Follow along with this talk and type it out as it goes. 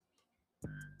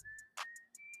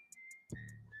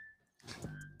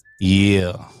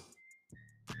Yeah.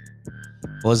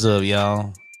 What's up,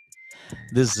 y'all?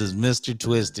 This is Mr.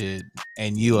 Twisted,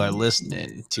 and you are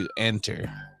listening to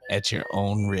Enter at Your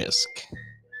Own Risk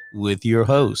with your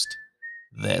host.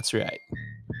 That's right.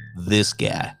 This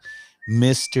guy,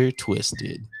 Mr.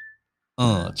 Twisted.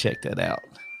 Check that out.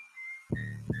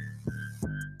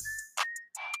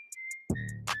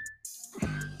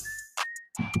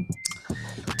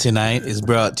 Tonight is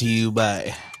brought to you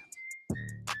by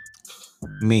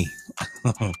me.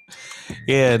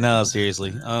 Yeah, no,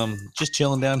 seriously. Just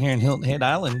chilling down here in Hilton Head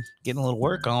Island, getting a little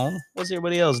work on. What's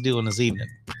everybody else doing this evening?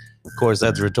 Of course,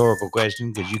 that's a rhetorical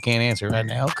question because you can't answer right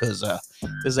now because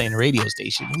this ain't a radio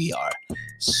station. We are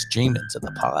streaming to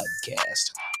the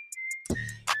podcast.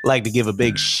 Like to give a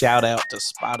big shout out to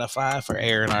Spotify for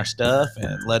airing our stuff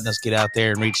and letting us get out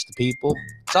there and reach the people.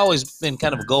 It's always been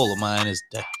kind of a goal of mine is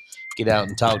to get out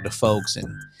and talk to folks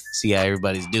and see how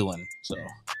everybody's doing. So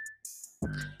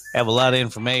have a lot of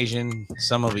information,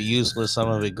 some of it useless, some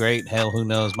of it great. Hell, who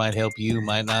knows, might help you,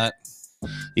 might not.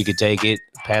 You could take it,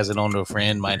 pass it on to a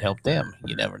friend, might help them.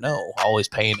 You never know. Always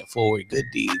paying it forward. Good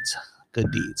deeds.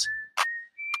 Good deeds.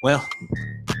 Well,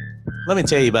 let me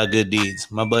tell you about good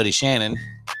deeds. My buddy Shannon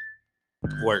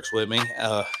works with me.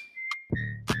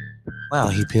 Wow,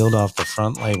 he peeled off the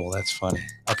front label. That's funny.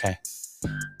 Okay.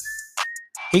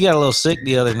 He got a little sick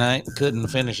the other night, couldn't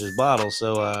finish his bottle,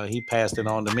 so he passed it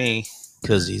on to me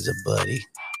because he's a buddy.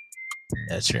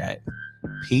 That's right.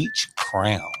 Peach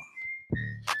Crown.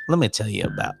 Let me tell you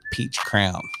about Peach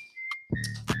Crown.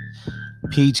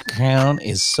 Peach Crown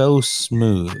is so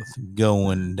smooth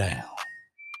going down.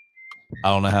 I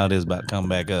don't know how it is about coming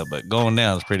back up, but going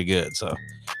down is pretty good. So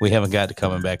we haven't got to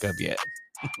coming back up yet.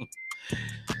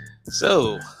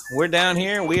 So we're down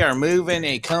here. We are moving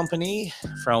a company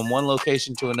from one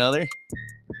location to another.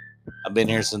 I've been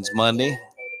here since Monday.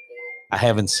 I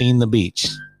haven't seen the beach.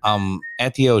 I'm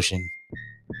at the ocean,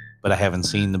 but I haven't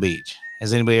seen the beach.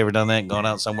 Has anybody ever done that? Gone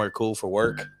out somewhere cool for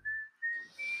work?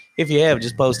 If you have,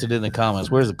 just post it in the comments.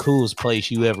 Where's the coolest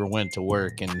place you ever went to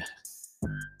work and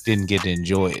didn't get to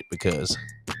enjoy it because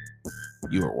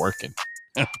you were working?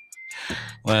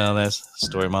 Well, that's the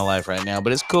story of my life right now.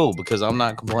 But it's cool because I'm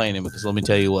not complaining because let me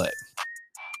tell you what.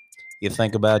 You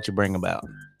think about, you bring about.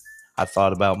 I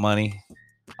thought about money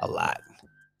a lot.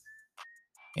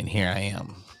 And here I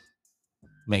am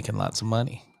making lots of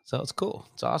money. So it's cool.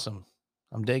 It's awesome.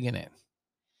 I'm digging it.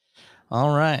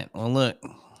 All right. Well, look,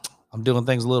 I'm doing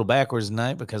things a little backwards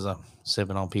tonight because I'm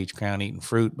sipping on Peach Crown, eating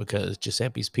fruit because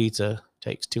Giuseppe's Pizza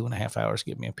takes 2.5 hours to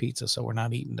get me a pizza. So we're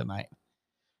not eating tonight.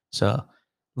 So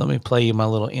let me play you my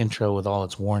little intro with all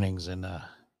its warnings and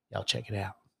y'all check it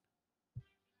out.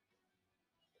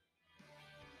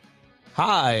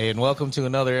 Hi, and welcome to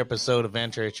another episode of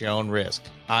Enter at Your Own Risk.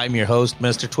 I'm your host,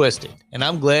 Mr. Twisted, and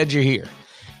I'm glad you're here.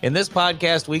 In this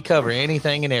podcast, we cover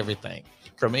anything and everything,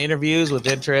 from interviews with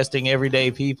interesting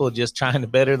everyday people just trying to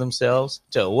better themselves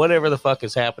to whatever the fuck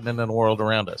is happening in the world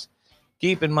around us.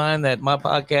 Keep in mind that my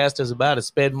podcast is about as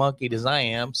sped monkeyed as I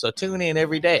am, so tune in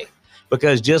every day,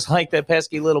 because just like that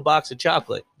pesky little box of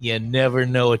chocolate, you never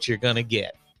know what you're going to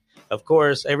get. Of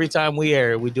course, every time we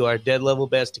air, we do our dead level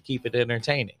best to keep it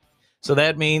entertaining. So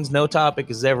that means no topic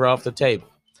is ever off the table.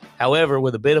 However,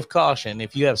 with a bit of caution,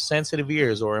 if you have sensitive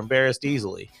ears or embarrassed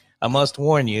easily, I must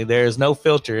warn you there is no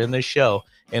filter in this show,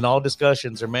 and all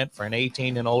discussions are meant for an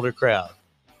 18 and older crowd.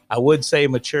 I would say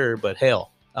mature, but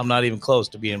hell, I'm not even close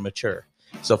to being mature.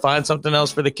 So find something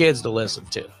else for the kids to listen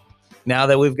to. Now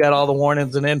that we've got all the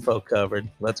warnings and info covered,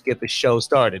 let's get the show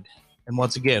started. And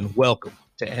once again, welcome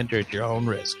to Enter at Your Own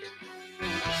Risk.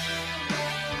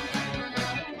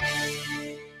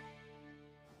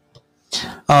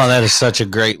 Oh, that is such a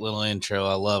great little intro.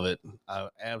 I love it. I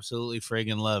absolutely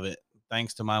friggin' love it.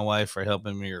 Thanks to my wife for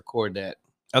helping me record that.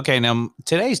 Okay, now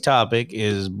today's topic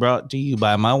is brought to you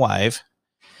by my wife.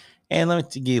 And let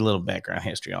me give you a little background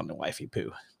history on the wifey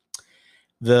poo.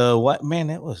 I'm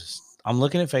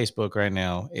looking at Facebook right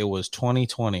now. It was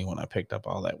 2020 when I picked up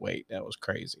all that weight. That was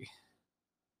crazy.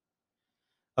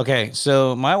 Okay,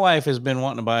 so my wife has been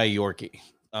wanting to buy a Yorkie.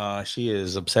 She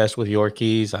is obsessed with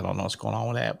Yorkies. I don't know what's going on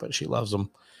with that, but she loves them.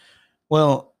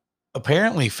 Well,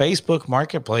 apparently Facebook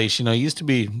Marketplace, used to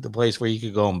be the place where you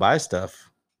could go and buy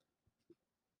stuff.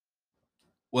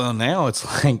 Well, now it's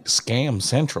like Scam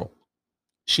Central.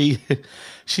 She's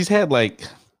had like,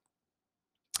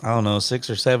 I don't know, 6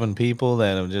 or 7 people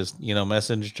that have just,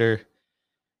 messaged her.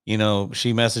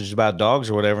 She messaged about dogs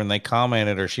or whatever, and they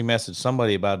commented, or she messaged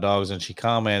somebody about dogs and she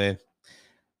commented.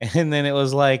 And then it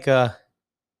was like,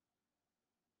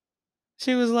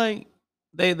 she was like,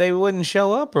 they wouldn't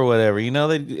show up or whatever. You know,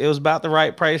 it was about the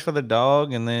right price for the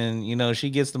dog, and then she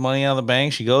gets the money out of the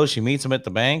bank. She goes, she meets them at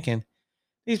the bank, and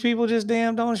these people just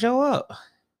damn don't show up.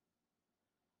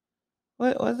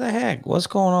 What the heck? What's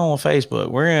going on with Facebook?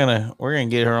 We're gonna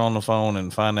get her on the phone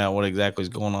and find out what exactly is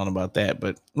going on about that.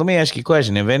 But let me ask you a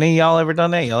question: have any of y'all ever done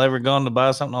that? Y'all ever gone to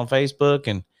buy something on Facebook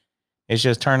and it's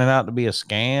just turning out to be a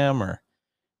scam, or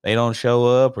they don't show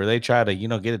up, or they try to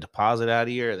get a deposit out of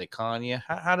you, or they con you?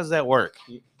 How does that work?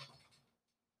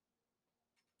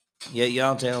 Yeah,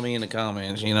 y'all tell me in the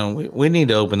comments. We need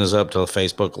to open this up to a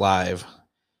Facebook Live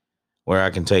where I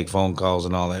can take phone calls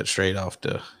and all that straight off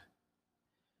the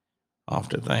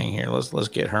thing here. Let's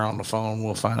get her on the phone.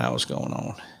 We'll find out what's going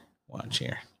on. Watch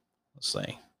here. Let's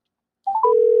see.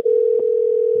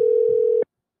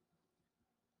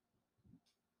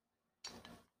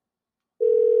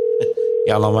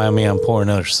 Y'all don't mind me, I'm pouring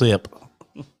another sip.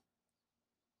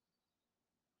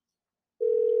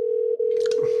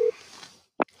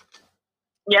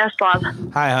 Yes, love.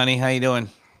 Hi, honey. How you doing?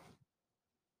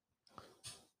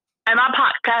 Am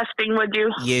I podcasting with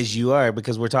you? Yes, you are,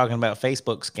 because we're talking about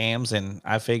Facebook scams, and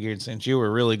I figured since you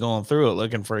were really going through it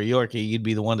looking for a Yorkie, you'd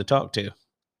be the one to talk to.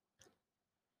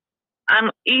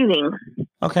 I'm eating.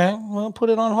 Okay, well,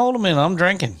 put it on hold a minute. I'm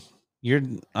drinking.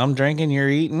 I'm drinking. You're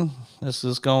eating. This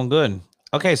is going good.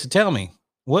 Okay, so tell me,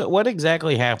 what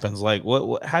exactly happens? Like,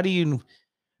 what do you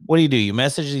do? You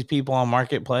message these people on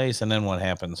Marketplace, and then what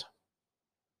happens?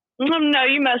 No,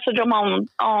 you message them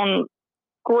on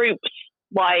groups.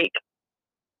 Like,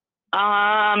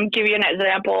 give you an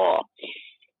example.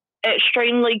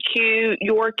 Extremely cute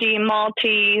Yorkie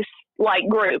Maltese like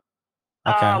group.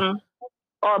 Okay.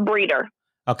 Or breeder.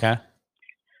 Okay.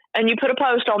 And you put a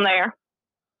post on there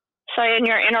saying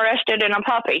you're interested in a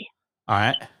puppy. All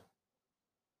right.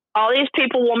 All these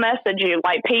people will message you,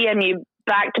 like PM you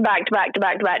back to back to back to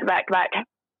back to back to back to back.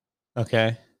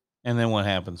 Okay. And then what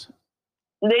happens?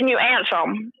 Then you answer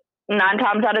them. 9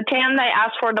 times out of 10, they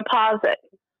ask for a deposit.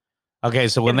 Okay,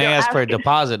 so when they ask for a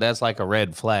deposit, that's like a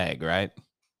red flag, right?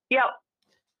 Yep.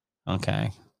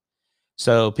 Okay.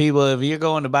 So people, if you're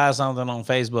going to buy something on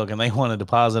Facebook and they want a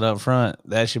deposit up front,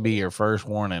 that should be your first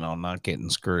warning on not getting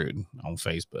screwed on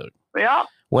Facebook. Yep.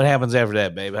 What happens after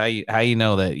that, babe? How you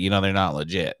know that they're not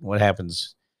legit? What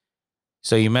happens?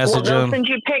 So you message them. They'll send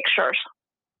you pictures.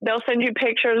 They'll send you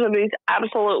pictures of these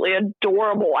absolutely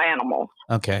adorable animals.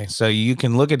 Okay, so you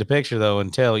can look at the picture though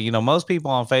and tell. Most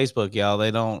people on Facebook, y'all, they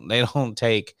don't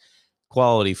take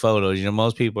quality photos.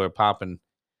 Most people are popping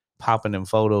them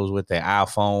photos with their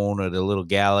iPhone or the little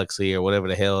Galaxy or whatever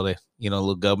the hell they,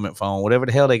 little government phone, whatever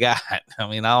the hell they got. I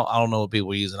mean, I don't know what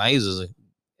people are using. I use an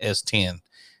S10.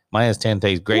 My S10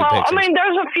 takes great pictures. I mean,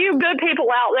 there's a few good people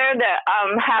out there that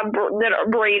that are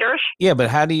breeders. Yeah, but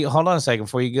how do you hold on a second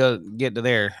before you get to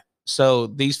there? So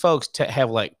these folks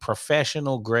have like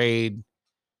professional grade,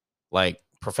 like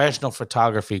professional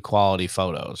photography quality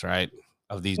photos, right?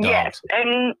 Of these dogs. Yes,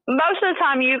 and most of the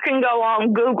time you can go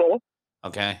on Google.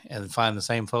 Okay, and find the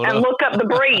same photo. And look up the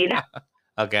breed.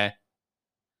 Okay.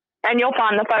 And you'll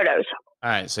find the photos. All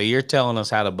right, so you're telling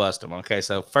us how to bust them. Okay,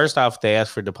 so first off, if they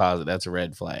ask for deposit, that's a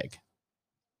red flag.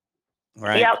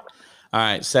 Right? Yep. All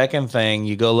right, second thing,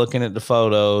 you go looking at the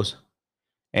photos,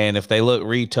 and if they look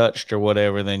retouched or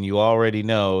whatever, then you already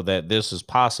know that this is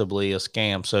possibly a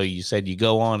scam. So you said you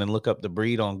go on and look up the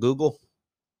breed on Google?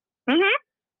 Mm-hmm.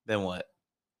 Then what?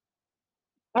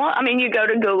 Well, I mean, you go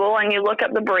to Google and you look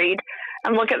up the breed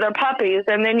and look at their puppies,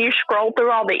 and then you scroll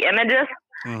through all the images,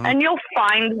 and you'll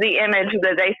find the image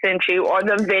that they sent you or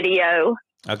the video.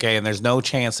 Okay, and there's no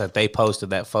chance that they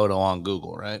posted that photo on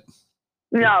Google, right?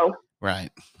 No. Right.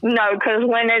 No, because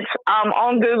when it's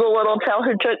on Google, it'll tell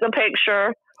who took the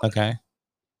picture. Okay.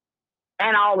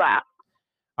 And all that.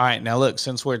 All right, now look,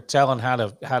 since we're telling how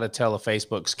to tell a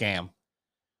Facebook scam,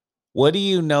 what do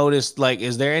you notice? Like,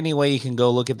 is there any way you can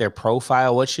go look at their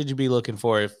profile? What should you be looking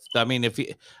for? All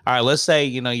right, let's say,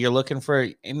 you're looking for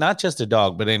not just a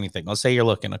dog, but anything. Let's say you're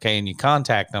looking, okay, and you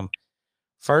contact them.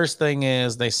 First thing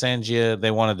is they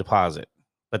want a deposit,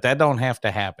 but that don't have to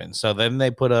happen. So then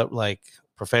they put up like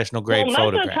professional grade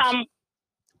photographs.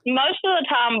 Most of the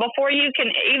time, before you can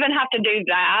even have to do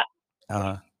that,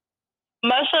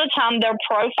 most of the time their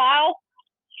profile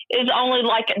is only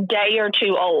like a day or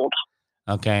two old.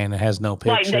 Okay, and it has no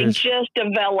pictures. Like, they just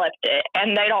developed it,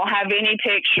 and they don't have any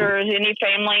pictures, any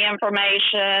family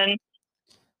information,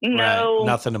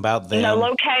 nothing about them, no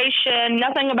location,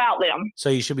 nothing about them. So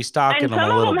you should be stalking them a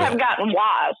little bit. And some of them have gotten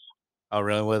wise. Oh,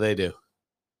 really? What do they do?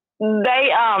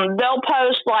 They'll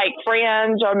post like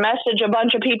friends or message a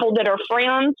bunch of people that are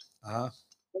friends.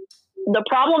 The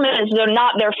problem is they're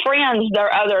not their friends;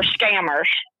 they're other scammers.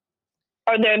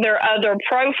 or their other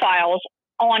profiles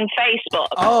on Facebook.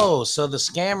 Oh, so the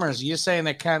scammers, you're saying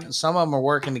that some of them are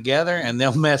working together and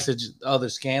they'll message other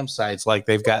scam sites like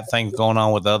they've got things going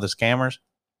on with other scammers?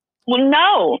 Well,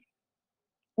 no.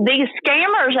 These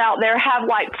scammers out there have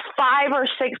like 5 or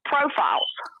 6 profiles.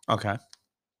 Okay.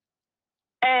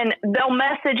 And they'll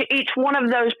message each one of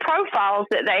those profiles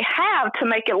that they have to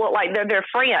make it look like they're their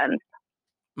friends.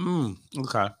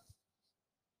 Okay.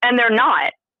 And they're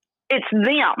not. It's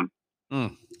them.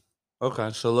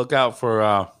 Okay. So look out for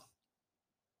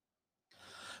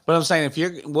but I'm saying, if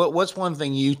you're what's one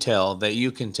thing you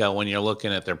can tell when you're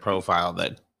looking at their profile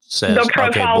that says the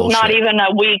profile's not even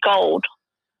a week old?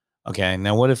 Okay,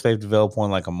 now what if they've developed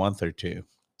one like a month or two?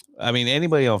 I mean,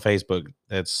 anybody on Facebook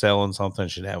that's selling something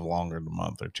should have longer than a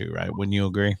month or two, right? Wouldn't you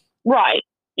agree? Right.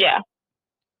 Yeah.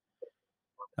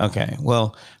 Okay.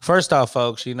 Well, first off,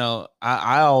 folks,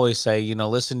 I always say,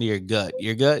 listen to your gut.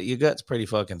 Your gut's pretty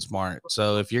fucking smart.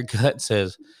 So if your gut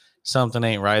says something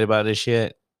ain't right about this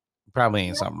shit, probably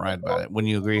ain't something right about it. Wouldn't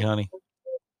you agree, honey?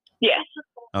 Yes.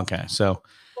 Okay. So,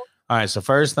 all right. So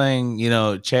first thing,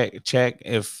 check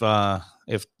if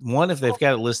they've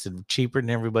got it listed cheaper than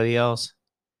everybody else,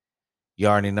 you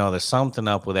already know there's something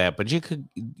up with that. But you could,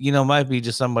 might be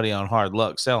just somebody on hard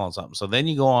luck selling something. So then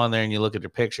you go on there and you look at their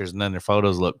pictures, and then their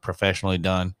photos look professionally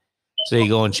done. So you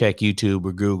go and check YouTube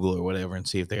or Google or whatever and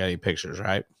see if they got any pictures,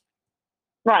 right?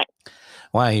 Right.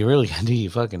 Wow, you really got to do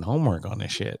your fucking homework on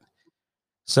this shit.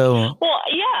 So, well,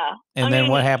 yeah. And then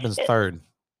what happens third?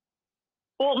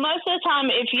 Well, most of the time,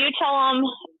 if you tell them,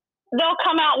 they'll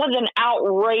come out with an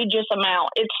outrageous amount.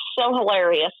 It's so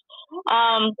hilarious.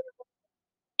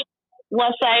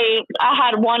 Let's say I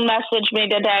had one message me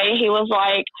today. He was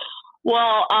like,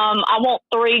 well, I want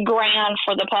 $3,000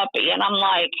 for the puppy. And I'm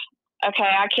like, okay,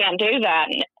 I can't do that.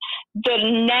 And the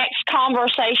next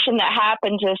conversation that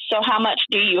happens is, so how much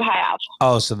do you have?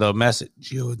 Oh, so the message,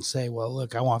 you would say, well,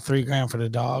 look, I want $3,000 for the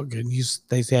dog. And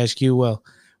they ask you, well,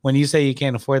 when you say you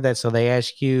can't afford that, so they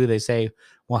ask you, they say,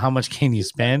 well, how much can you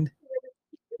spend?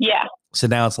 Yeah. So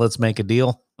now it's, let's make a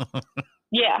deal.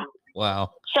 Yeah.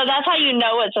 Wow. So that's how you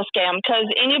know it's a scam, because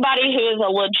anybody who is a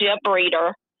legit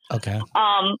breeder, okay,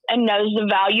 and knows the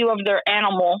value of their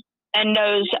animal and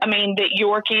knows, that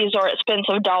Yorkies are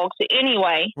expensive dogs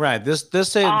anyway. Right. This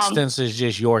instance is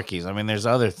just Yorkies. I mean, there's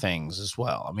other things as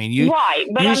well. I mean, right,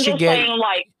 but I'm just saying,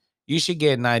 like, you should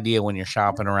get an idea when you're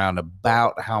shopping around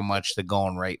about how much the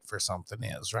going rate for something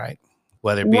is, right?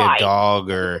 Whether it be a dog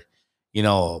or,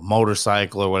 a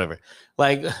motorcycle or whatever.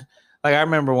 Like I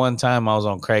remember one time I was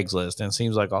on Craigslist, and it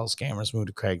seems like all scammers move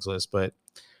to Craigslist, but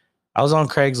I was on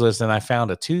Craigslist and I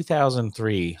found a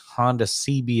 2003 Honda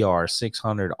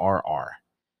CBR 600RR.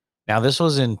 Now, this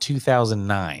was in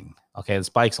 2009. Okay, this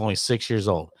bike's only 6 years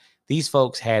old. These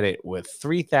folks had it with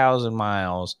 3,000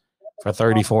 miles for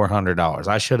 $3,400.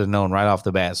 I should have known right off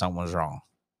the bat something was wrong.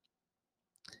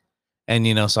 And,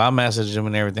 so I messaged them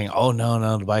and everything. Oh,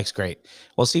 no, the bike's great.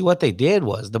 Well, see, what they did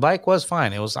was the bike was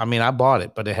fine. It was, I bought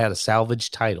it, but it had a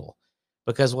salvage title.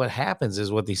 Because what happens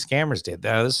is what these scammers did.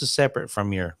 Now, this is separate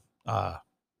from your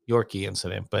Yorkie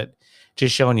incident, but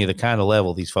just showing you the kind of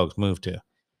level these folks move to.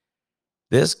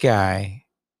 This guy,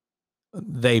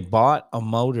 they bought a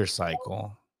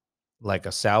motorcycle, like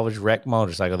a salvage wreck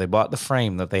motorcycle. They bought the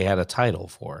frame that they had a title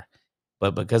for.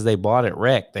 But because they bought it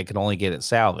wrecked, they could only get it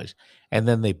salvaged. And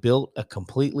then they built a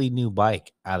completely new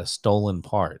bike out of stolen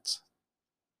parts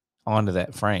onto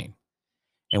that frame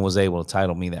and was able to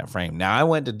title me that frame. Now, I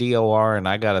went to DOR and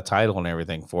I got a title and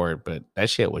everything for it, but that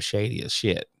shit was shady as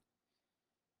shit.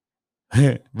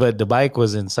 But the bike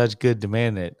was in such good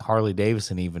demand that Harley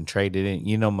Davidson even traded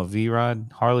in. My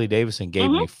V-Rod? Harley Davidson gave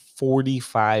me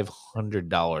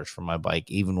 $4,500 for my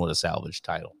bike, even with a salvage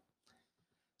title.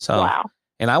 So, wow.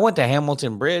 And I went to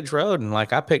Hamilton Bridge Road and I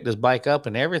picked this bike up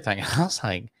and everything. I was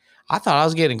like, I thought I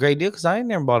was getting a great deal because I ain't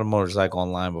never bought a motorcycle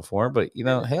online before. But,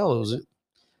 hell,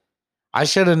 I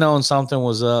should have known something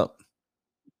was up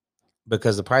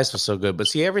because the price was so good. But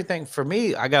see, everything for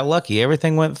me, I got lucky.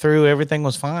 Everything went through. Everything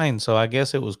was fine. So I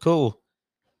guess it was cool.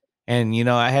 And,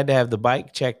 I had to have the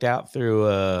bike checked out through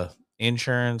a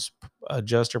insurance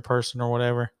adjuster person or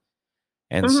whatever.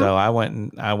 And so I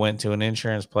went to an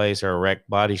insurance place or a wreck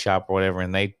body shop or whatever,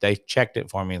 and they checked it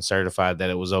for me and certified that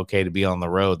it was okay to be on the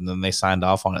road. And then they signed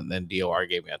off on it, and then DOR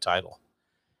gave me a title.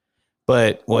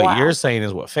 But what you're saying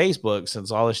is what Facebook, since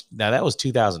all this, now that was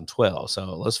 2012.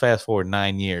 So let's fast forward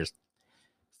 9 years.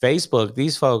 Facebook,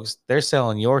 these folks, they're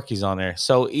selling Yorkies on there.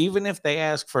 So even if they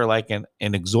ask for an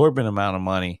exorbitant amount of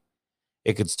money,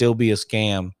 it could still be a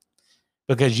scam.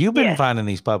 Because you've been finding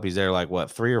these puppies, they're like what,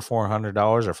 $300 or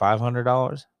 $400 or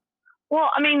 $500? Well,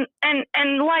 and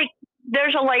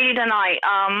there's a lady tonight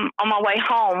on my way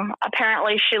home.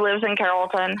 Apparently, she lives in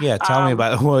Carrollton. Yeah, tell me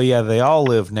about it. Well, yeah, they all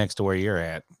live next to where you're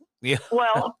at. Yeah.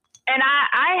 Well, and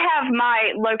I have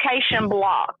my location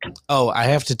blocked. Oh, I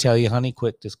have to tell you, honey,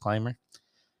 quick disclaimer.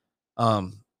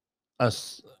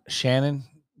 Shannon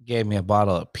gave me a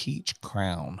bottle of Peach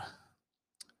Crown.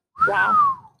 Wow.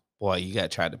 Boy, you got to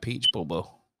try the peach, boo-boo.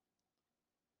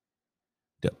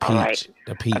 The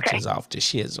peach is off the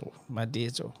shizzle, my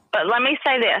dizzle. But let me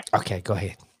say this. Okay, go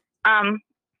ahead. I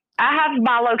have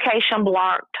my location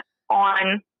blocked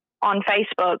on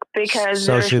Facebook because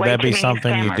so should that be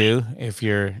something you do if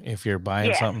you're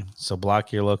buying something? So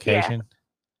block your location. Yeah.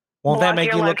 Won't that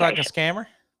make you look like a scammer?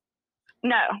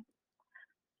 No,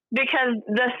 because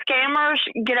the scammers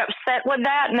get upset with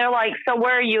that and they're like, "So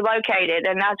where are you located?"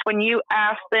 And that's when you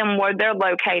ask them where they're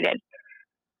located.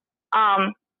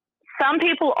 Some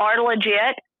people are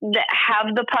legit that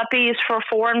have the puppies for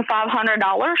 $400 and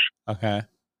 $500. Okay.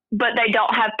 But they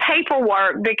don't have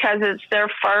paperwork because it's their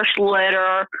first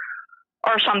litter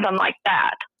or something like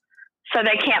that. So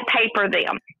they can't paper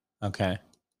them. Okay.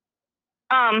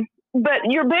 But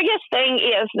your biggest thing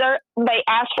is they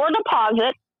ask for a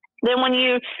deposit. Then when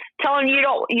you tell them you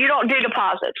don't do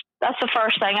deposits, that's the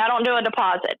first thing. I don't do a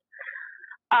deposit.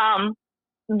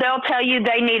 They'll tell you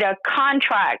they need a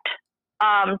contract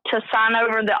to sign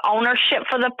over the ownership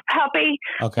for the puppy.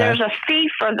 Okay. There's a fee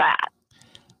for that.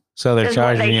 So they're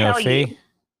charging you a fee?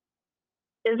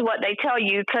 Is what they tell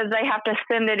you because they have to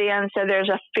send it in. So there's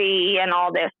a fee and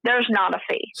all this. There's not a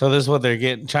fee. So this is what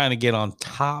they're trying to get on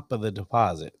top of the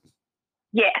deposit.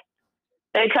 Yeah.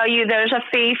 They tell you there's a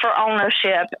fee for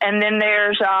ownership and then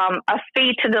there's a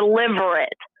fee to deliver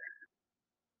it.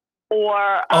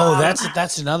 Or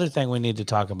that's another thing we need to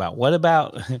talk about. What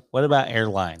about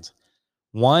airlines?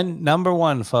 Number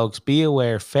one, folks, be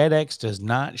aware FedEx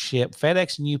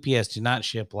and UPS do not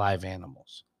ship live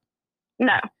animals.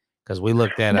 No. Because we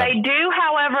looked that up. They do,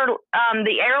 however,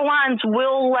 the airlines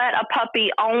will let a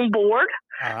puppy on board.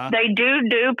 Uh-huh. They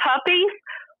do puppies,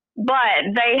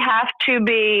 but they have to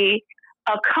be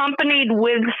accompanied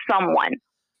with someone.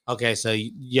 Okay, so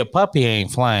your puppy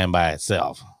ain't flying by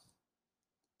itself.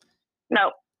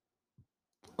 No.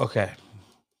 Okay.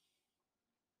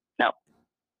 No.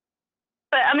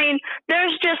 But I mean,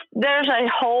 there's a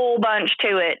whole bunch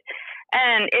to it.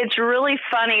 And it's really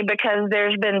funny because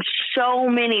there's been so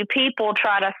many people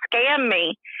try to scam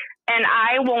me and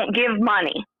I won't give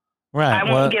money. Right. I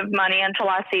won't give money until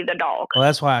I see the dog. Well,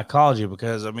 that's why I called you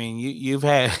because I mean, you've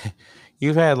had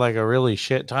like a really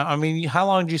shit time. I mean, how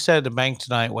long did you sit at the bank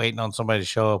tonight waiting on somebody to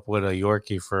show up with a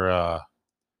Yorkie for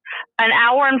an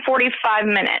hour and 45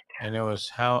 minutes. And it was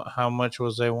how much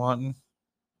was they wanting?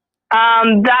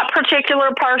 That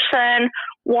particular person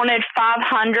wanted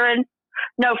 400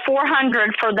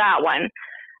 for that one.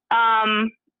 I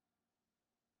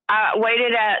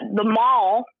waited at the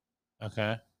mall.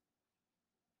 Okay.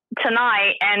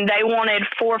 Tonight, and they wanted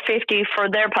 $450 for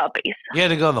their puppies. You had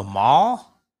to go to the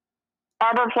mall?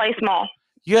 Arbor Place Mall.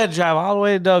 You had to drive all the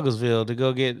way to Douglasville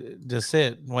to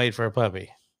sit and wait for a puppy?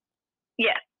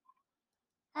 Yes.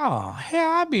 Oh,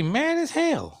 hell, I'd be mad as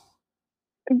hell.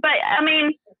 But, I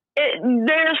mean,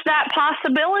 there's that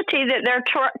possibility that they're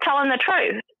telling the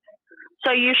truth.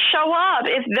 So you show up.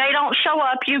 If they don't show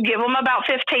up, you give them about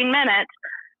 15 minutes,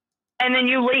 and then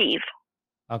you leave.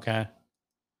 Okay.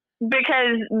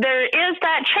 Because there is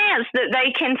that chance that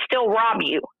they can still rob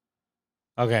you.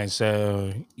 Okay,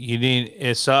 so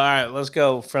all right, let's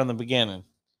go from the beginning.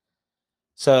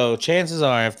 So chances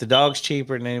are if the dog's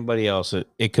cheaper than anybody else,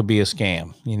 it could be a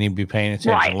scam. You need to be paying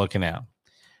attention, looking out.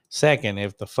 Second,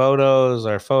 if the photos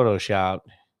are photoshopped,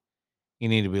 you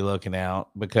need to be looking out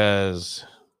because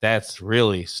that's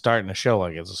really starting to show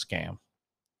like it's a scam.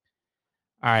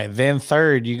 All right, then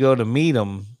third, you go to meet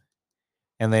them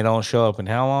and they don't show up in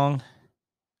how long?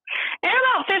 In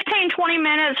about 15, 20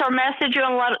 minutes or message you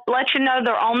and let you know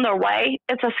they're on their way.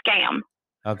 It's a scam.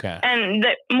 Okay. And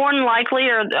more than likely,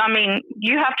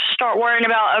 you have to start worrying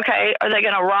about, okay, are they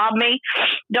going to rob me?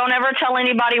 Don't ever tell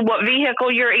anybody what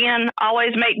vehicle you're in.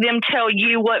 Always make them tell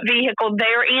you what vehicle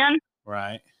they're in.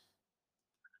 Right.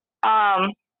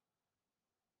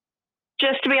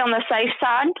 Just to be on the safe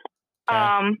side.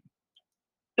 Okay.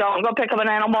 Don't go pick up an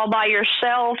animal by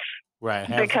yourself. Right.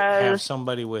 Have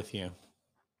somebody with you.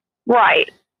 Right.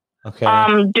 Okay.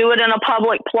 Do it in a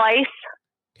public place.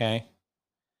 Okay.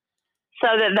 So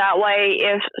that way,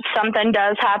 if something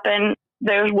does happen,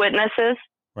 there's witnesses.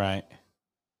 Right.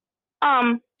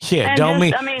 Yeah.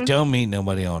 Don't meet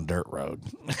nobody on dirt road.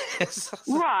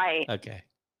 Right. Okay.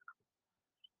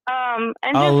 And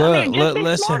Oh, just, look, be smart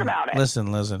listen, about it.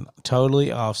 listen.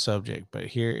 Totally off subject, but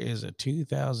here is a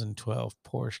 2012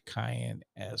 Porsche Cayenne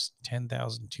S,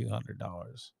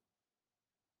 $10,200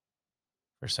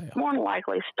 for sale. More than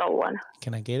likely stolen.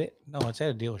 Can I get it? No, it's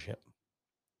at a dealership.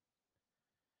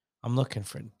 I'm looking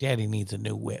for Daddy needs a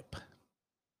new whip.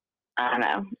 I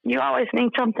know. You always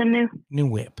need something new. New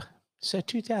whip. It's a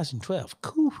 2012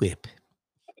 Cool Whip.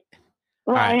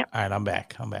 Right. All right, I'm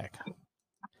back.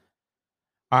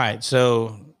 All right,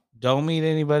 so don't meet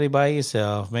anybody by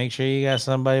yourself. Make sure you got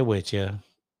somebody with you.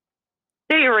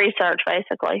 Do your research,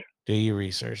 basically. Do your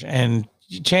research. And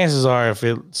chances are, if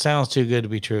it sounds too good to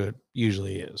be true, it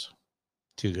usually is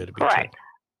too good to be Correct.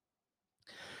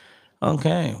 true.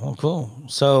 Okay, well, cool.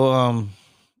 So,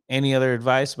 any other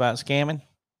advice about scamming?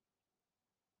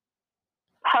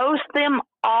 Post them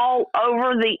all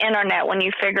over the internet when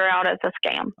you figure out it's a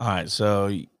scam. All right,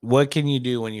 so what can you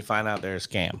do when you find out they're a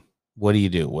scam? What do you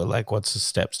do? What's the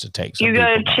steps to take? You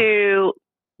go to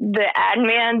the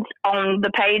admins on the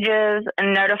pages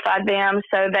and notify them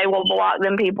so they will block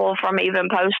them people from even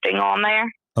posting on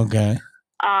there. Okay.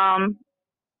 So, I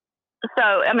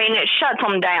mean, it shuts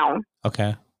them down.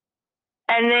 Okay.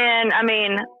 And then, I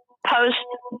mean, post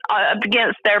up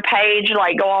against their page,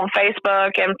 like go on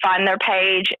Facebook and find their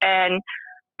page and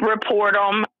report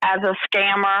them as a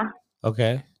scammer.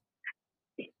 Okay.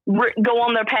 Go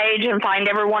on their page and find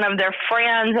every one of their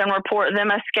friends and report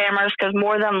them as scammers, because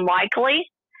more than likely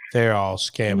they're all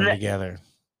scamming together.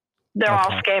 They're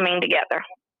all scamming together.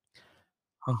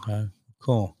 Okay,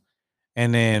 cool.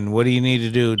 And then what do you need to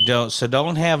do?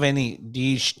 Don't have any.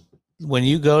 When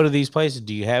you go to these places,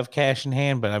 do you have cash in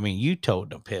hand? But I mean, you told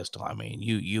them pistol. I mean,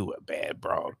 you a bad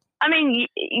broad. I mean,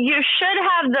 you should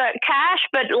have the cash,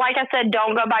 but like I said,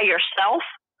 don't go by yourself.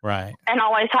 Right. And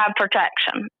always have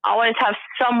protection. Always have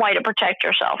some way to protect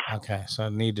yourself. Okay, so I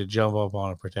need to jump up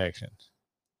on a protection.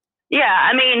 Yeah,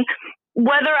 I mean,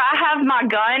 whether I have my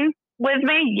gun with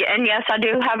me, and yes, I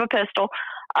do have a pistol.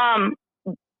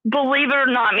 Believe it or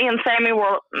not, me and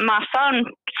my son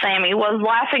Sammy was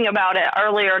laughing about it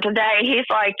earlier today. He's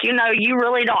like, you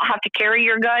really don't have to carry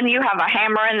your gun. You have a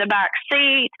hammer in the back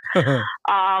seat.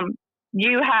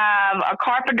 You have a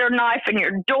carpenter knife in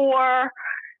your door.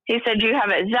 He said you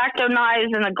have X-Acto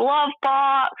knives in the glove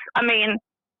box. I mean,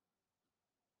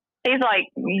 he's like,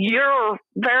 you're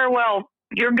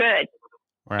good,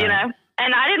 right.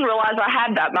 And I didn't realize I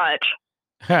had that much.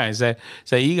 All right,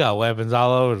 so you got weapons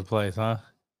all over the place, huh?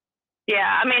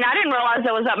 Yeah, I mean, I didn't realize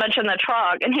there was that much in the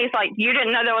truck. And he's like, you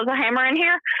didn't know there was a hammer in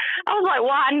here? I was like,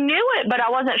 well, I knew it, but I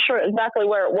wasn't sure exactly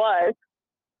where it was.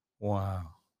 Wow.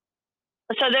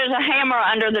 So there's a hammer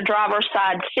under the driver's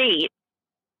side seat.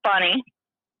 Funny.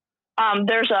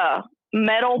 There's a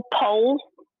metal pole,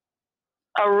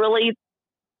 a really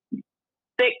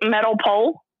thick metal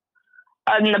pole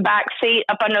in the back seat,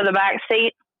 up under the back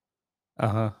seat.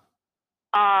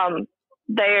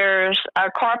 There's a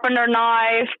carpenter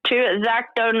knife, 2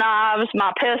 X-Acto knives,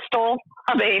 my pistol.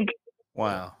 I mean,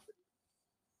 wow.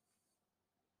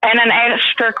 And an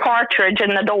extra cartridge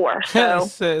in the door, so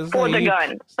for the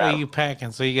gun. So you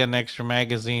packing? So you got an extra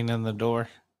magazine in the door?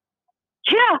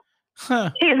 Yeah.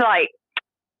 Huh. He's like,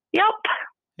 yep.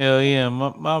 Hell yeah,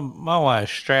 my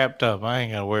wife's strapped up. I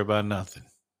ain't got to worry about nothing.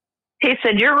 He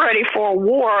said, you're ready for a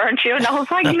war, aren't you? And I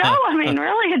was like, no, I mean,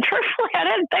 really and truthfully, I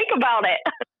didn't think about it.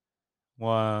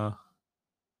 Wow.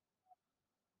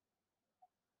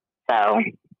 So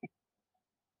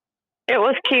it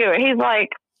was cute. He's like,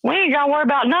 we ain't got to worry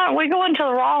about nothing. We go into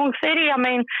the wrong city. I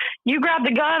mean, you grab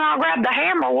the gun, I'll grab the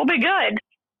hammer. We'll be good.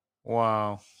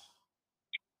 Wow.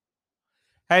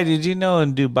 Hey, did you know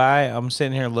in Dubai, I'm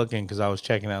sitting here looking because I was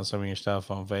checking out some of your stuff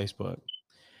on Facebook.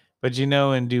 But in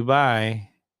Dubai,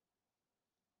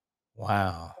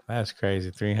 wow, that's crazy.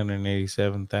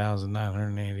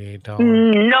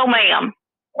 $387,988. No, ma'am.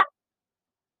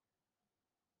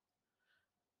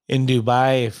 In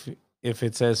Dubai, if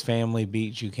it says family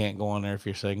beach, you can't go on there if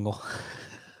you're single.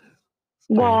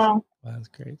 Wow. That's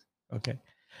crazy. Okay.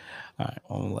 All right,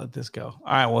 I'm gonna let this go. All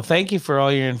right, well, thank you for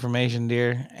all your information,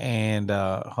 dear, and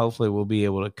hopefully we'll be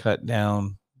able to cut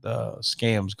down the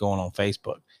scams going on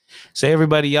Facebook. So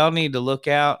everybody, y'all need to look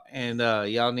out, and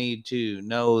y'all need to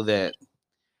know that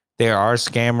there are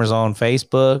scammers on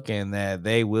Facebook, and that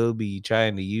they will be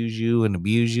trying to use you and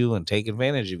abuse you and take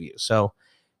advantage of you. So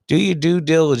do your due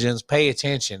diligence, pay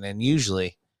attention, and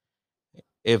usually,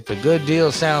 if a good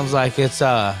deal sounds like it's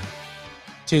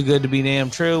too good to be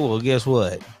damn true, well, guess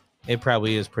what? It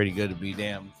probably is pretty good to be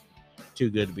too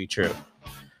good to be true.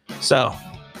 So,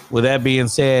 with that being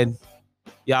said,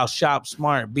 y'all shop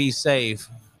smart, be safe.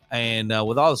 And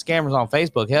with all the scammers on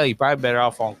Facebook, hell, you're probably better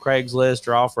off on Craigslist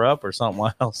or OfferUp or something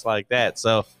else like that.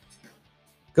 So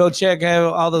go check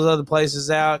out all those other places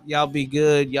out. Y'all be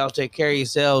good. Y'all take care of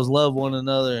yourselves. Love one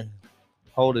another.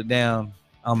 Hold it down.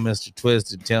 I'm Mr.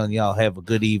 Twisted telling y'all have a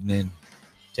good evening.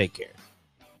 Take care.